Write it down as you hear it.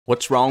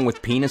What's wrong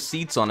with penis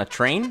seats on a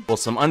train? Well,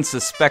 some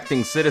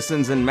unsuspecting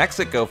citizens in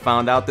Mexico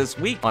found out this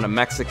week on a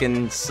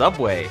Mexican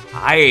subway.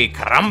 Ay,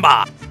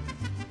 caramba!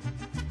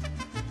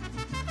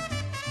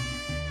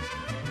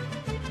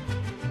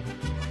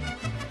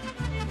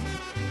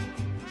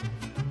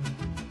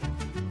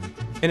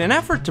 In an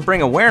effort to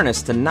bring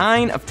awareness to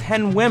 9 of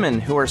 10 women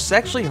who are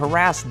sexually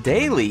harassed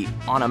daily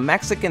on a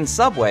Mexican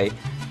subway,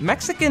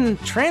 Mexican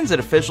transit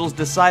officials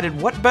decided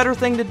what better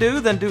thing to do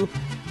than to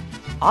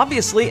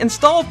obviously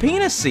install a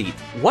penis seat.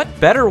 What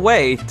better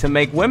way to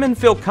make women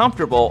feel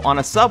comfortable on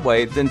a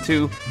subway than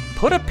to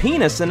put a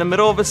penis in the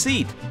middle of a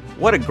seat?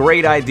 What a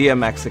great idea,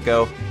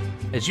 Mexico.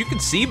 As you can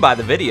see by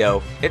the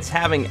video, it's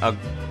having a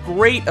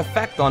great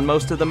effect on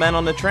most of the men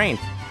on the train.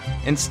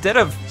 Instead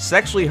of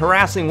sexually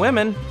harassing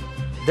women,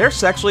 they're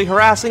sexually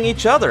harassing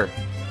each other.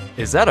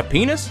 Is that a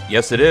penis?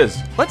 Yes, it is.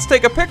 Let's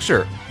take a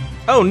picture.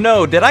 Oh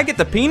no, did I get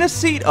the penis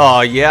seat?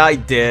 Oh yeah, I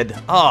did.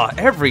 Oh,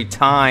 every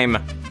time.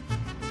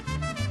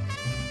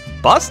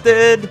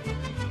 Busted!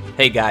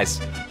 Hey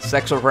guys,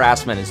 sexual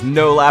harassment is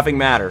no laughing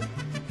matter.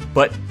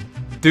 But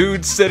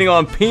dudes sitting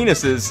on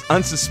penises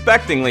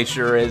unsuspectingly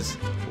sure is.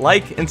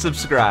 Like and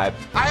subscribe.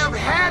 I have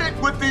had it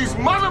with these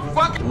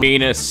motherfucking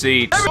penis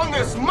seats on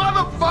this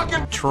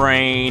motherfucking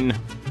train.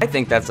 I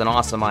think that's an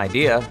awesome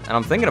idea, and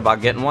I'm thinking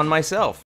about getting one myself.